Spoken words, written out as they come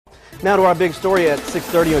Now to our big story at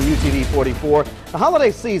 6:30 on UTV 44. The holiday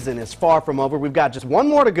season is far from over. We've got just one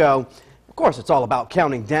more to go. Of course, it's all about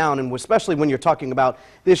counting down, and especially when you're talking about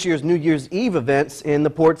this year's New Year's Eve events in the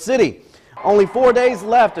Port City. Only 4 days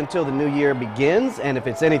left until the new year begins, and if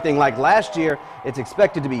it's anything like last year, it's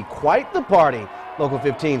expected to be quite the party. Local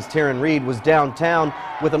 15's Taryn Reed was downtown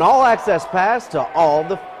with an all-access pass to all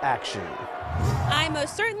the action. I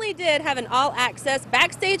most certainly did have an all-access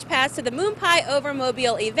backstage pass to the MoonPie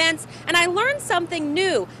Overmobile events, and I learned something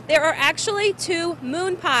new. There are actually two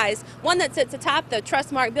MoonPies, one that sits atop the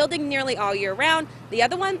Trustmark building nearly all year round. The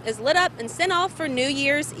other one is lit up and sent off for New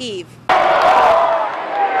Year's Eve.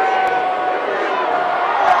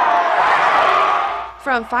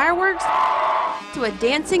 From fireworks to a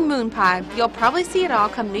dancing MoonPie, you'll probably see it all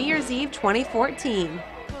come New Year's Eve 2014.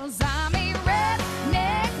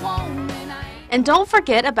 And don't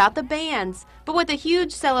forget about the bands. But with a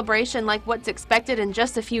huge celebration like what's expected in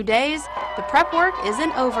just a few days, the prep work is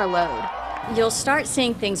an overload. You'll start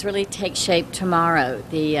seeing things really take shape tomorrow.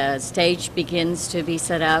 The stage begins to be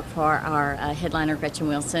set up for our headliner Gretchen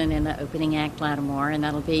Wilson and the opening act Lattimore, and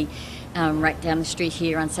that'll be right down the street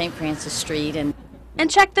here on St. Francis Street. And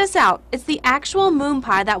check this out. It's the actual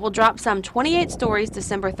MoonPie that will drop some 28 stories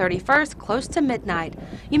December 31st, close to midnight.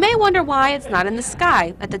 You may wonder why it's not in the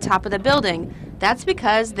sky at the top of the building. That's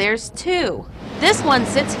because there's two. This one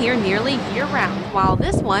sits here nearly year-round, while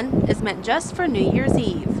this one is meant just for New Year's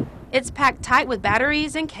Eve. It's packed tight with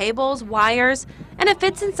batteries and cables, wires, and it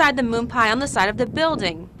fits inside the MoonPie on the side of the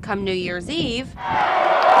building. Come New Year's Eve,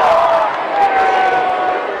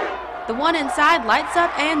 the one inside lights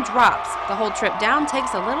up and drops. The whole trip down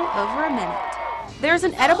takes a little over a minute. There's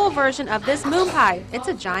an edible version of this MoonPie. It's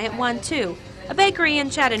a giant one too. A bakery in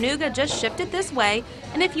Chattanooga just shipped it this way,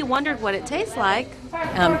 and if you wondered what it tastes like...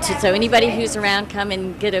 So anybody who's around, come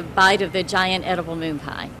and get a bite of the giant edible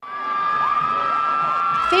MoonPie.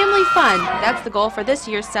 Family fun, that's the goal for this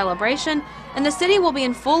year's celebration, and the city will be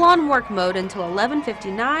in full-on work mode until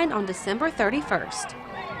 11:59 on December 31st.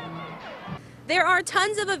 There are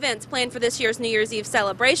tons of events planned for this year's New Year's Eve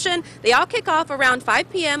celebration. They all kick off around 5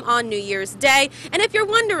 p.m. on New Year's Day. And if you're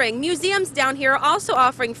wondering, museums down here are also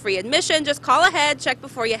offering free admission. Just call ahead, check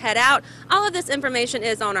before you head out. All of this information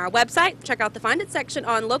is on our website. Check out the Find It section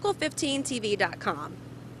on local15tv.com.